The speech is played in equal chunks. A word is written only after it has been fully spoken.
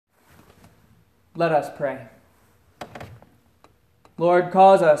Let us pray. Lord,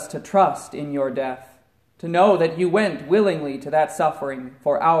 cause us to trust in your death, to know that you went willingly to that suffering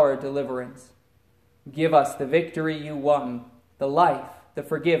for our deliverance. Give us the victory you won, the life, the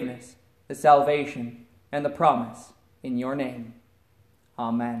forgiveness, the salvation, and the promise in your name.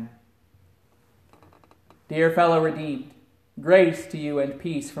 Amen. Dear fellow redeemed, grace to you and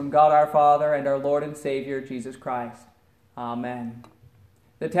peace from God our Father and our Lord and Savior, Jesus Christ. Amen.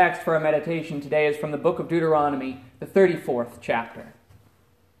 The text for our meditation today is from the book of Deuteronomy, the 34th chapter.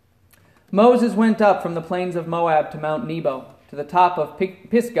 Moses went up from the plains of Moab to Mount Nebo, to the top of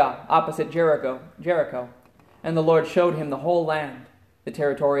Pisgah, opposite Jericho, and the Lord showed him the whole land, the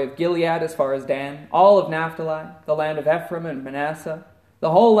territory of Gilead as far as Dan, all of Naphtali, the land of Ephraim and Manasseh,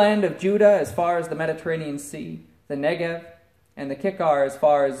 the whole land of Judah as far as the Mediterranean Sea, the Negev, and the Kikar as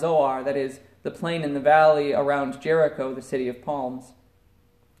far as Zoar, that is, the plain in the valley around Jericho, the city of palms.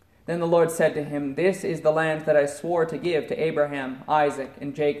 Then the Lord said to him, "This is the land that I swore to give to Abraham, Isaac,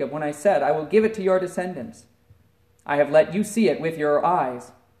 and Jacob, when I said, I will give it to your descendants. I have let you see it with your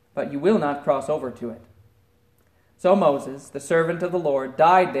eyes, but you will not cross over to it." So Moses, the servant of the Lord,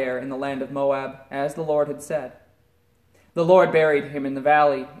 died there in the land of Moab, as the Lord had said. The Lord buried him in the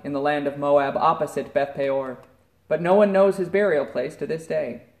valley in the land of Moab, opposite Beth Peor, but no one knows his burial place to this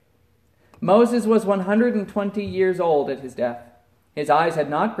day. Moses was 120 years old at his death. His eyes had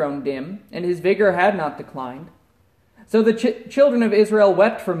not grown dim, and his vigor had not declined. So the children of Israel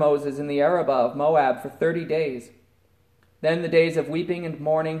wept for Moses in the Arabah of Moab for 30 days. Then the days of weeping and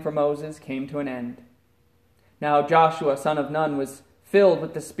mourning for Moses came to an end. Now Joshua, son of Nun, was filled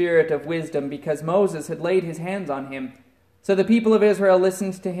with the spirit of wisdom because Moses had laid his hands on him. So the people of Israel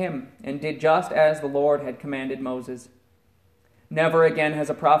listened to him and did just as the Lord had commanded Moses. Never again has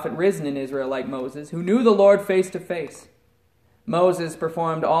a prophet risen in Israel like Moses, who knew the Lord face to face. Moses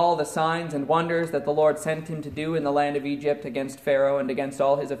performed all the signs and wonders that the Lord sent him to do in the land of Egypt against Pharaoh and against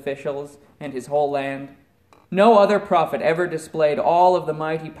all his officials and his whole land. No other prophet ever displayed all of the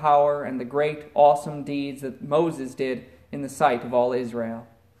mighty power and the great, awesome deeds that Moses did in the sight of all Israel.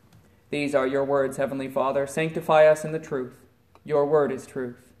 These are your words, Heavenly Father. Sanctify us in the truth. Your word is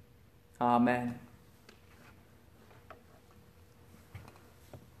truth. Amen.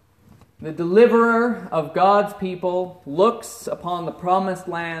 The deliverer of God's people looks upon the promised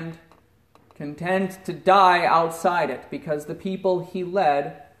land, content to die outside it, because the people he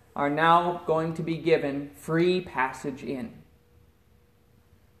led are now going to be given free passage in.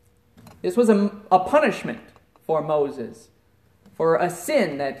 This was a punishment for Moses, for a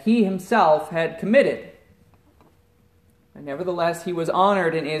sin that he himself had committed. And nevertheless, he was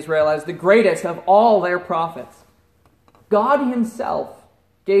honored in Israel as the greatest of all their prophets. God himself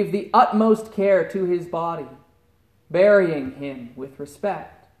gave the utmost care to his body, burying him with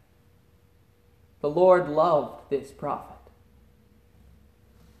respect. The Lord loved this prophet.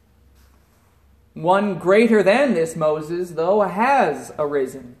 One greater than this Moses, though, has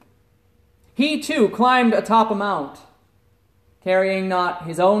arisen. He too climbed atop a mount, carrying not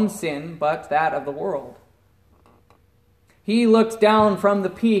his own sin, but that of the world. He looked down from the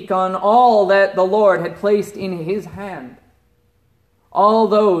peak on all that the Lord had placed in his hand. All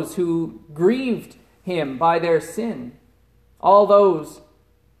those who grieved him by their sin, all those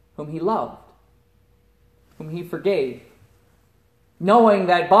whom he loved, whom he forgave, knowing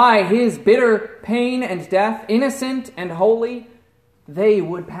that by his bitter pain and death, innocent and holy, they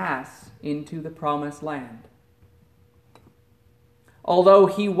would pass into the promised land. Although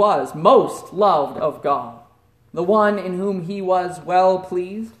he was most loved of God, the one in whom he was well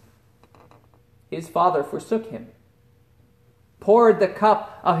pleased, his father forsook him, poured the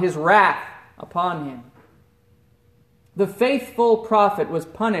cup of his wrath upon him. The faithful prophet was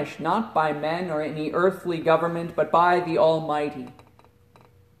punished not by men or any earthly government, but by the Almighty.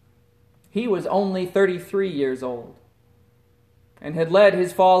 He was only 33 years old and had led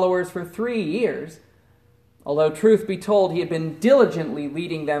his followers for 3 years, although truth be told, he had been diligently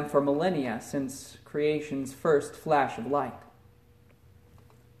leading them for millennia since creation's first flash of light.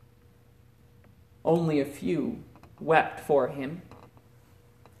 Only a few wept for him,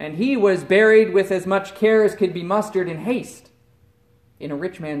 and he was buried with as much care as could be mustered in haste in a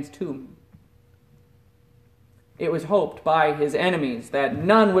rich man's tomb. It was hoped by his enemies that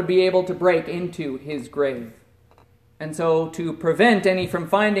none would be able to break into his grave, and so to prevent any from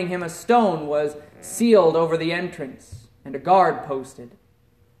finding him, a stone was sealed over the entrance and a guard posted.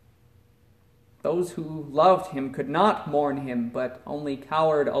 Those who loved him could not mourn him, but only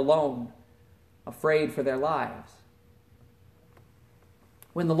cowered alone, afraid for their lives.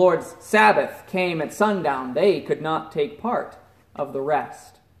 When the Lord's Sabbath came at sundown, they could not take part of the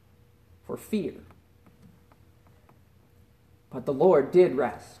rest. for fear. But the Lord did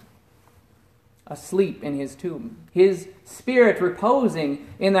rest, asleep in his tomb, his spirit reposing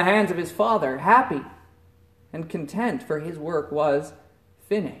in the hands of his Father, happy and content, for his work was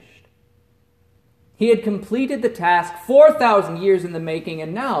finished. He had completed the task 4,000 years in the making,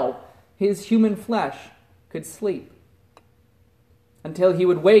 and now his human flesh could sleep until he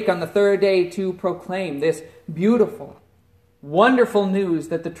would wake on the third day to proclaim this beautiful, wonderful news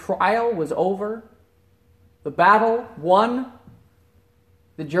that the trial was over, the battle won,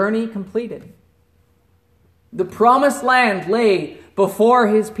 the journey completed. The promised land lay before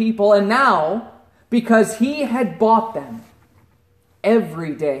his people, and now, because he had bought them,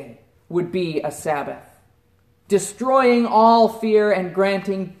 every day would be a Sabbath, destroying all fear and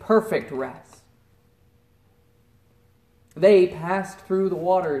granting perfect rest. They passed through the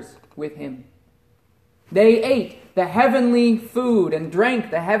waters with him. They ate the heavenly food and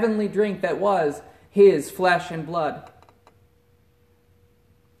drank the heavenly drink that was his flesh and blood.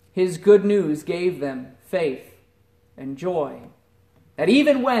 His good news gave them faith and joy, that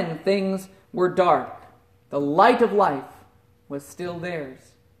even when things were dark, the light of life was still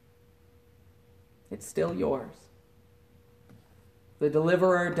theirs. It's still yours. The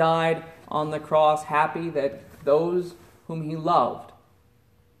deliverer died on the cross, happy that those whom he loved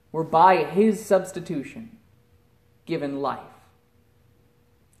were by his substitution given life.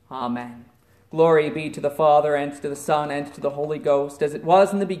 Amen. Glory be to the Father, and to the Son, and to the Holy Ghost, as it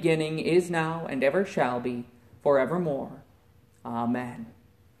was in the beginning, is now, and ever shall be, forevermore. Amen.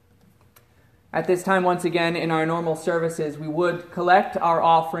 At this time, once again, in our normal services, we would collect our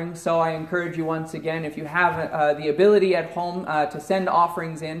offerings, so I encourage you once again, if you have the ability at home to send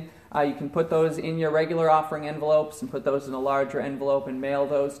offerings in, you can put those in your regular offering envelopes and put those in a larger envelope and mail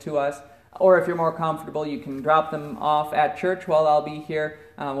those to us. Or if you're more comfortable, you can drop them off at church while I'll be here.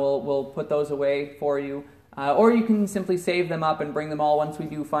 We'll put those away for you. Or you can simply save them up and bring them all once we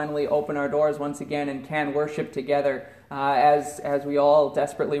do finally open our doors once again and can worship together as we all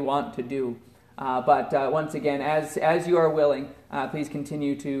desperately want to do. But once again, as you are willing, please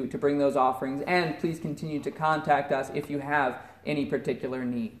continue to bring those offerings, and please continue to contact us if you have any particular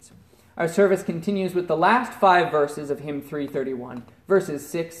needs. Our service continues with the last 5 verses of hymn 331, verses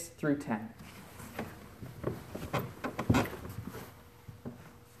 6 through 10.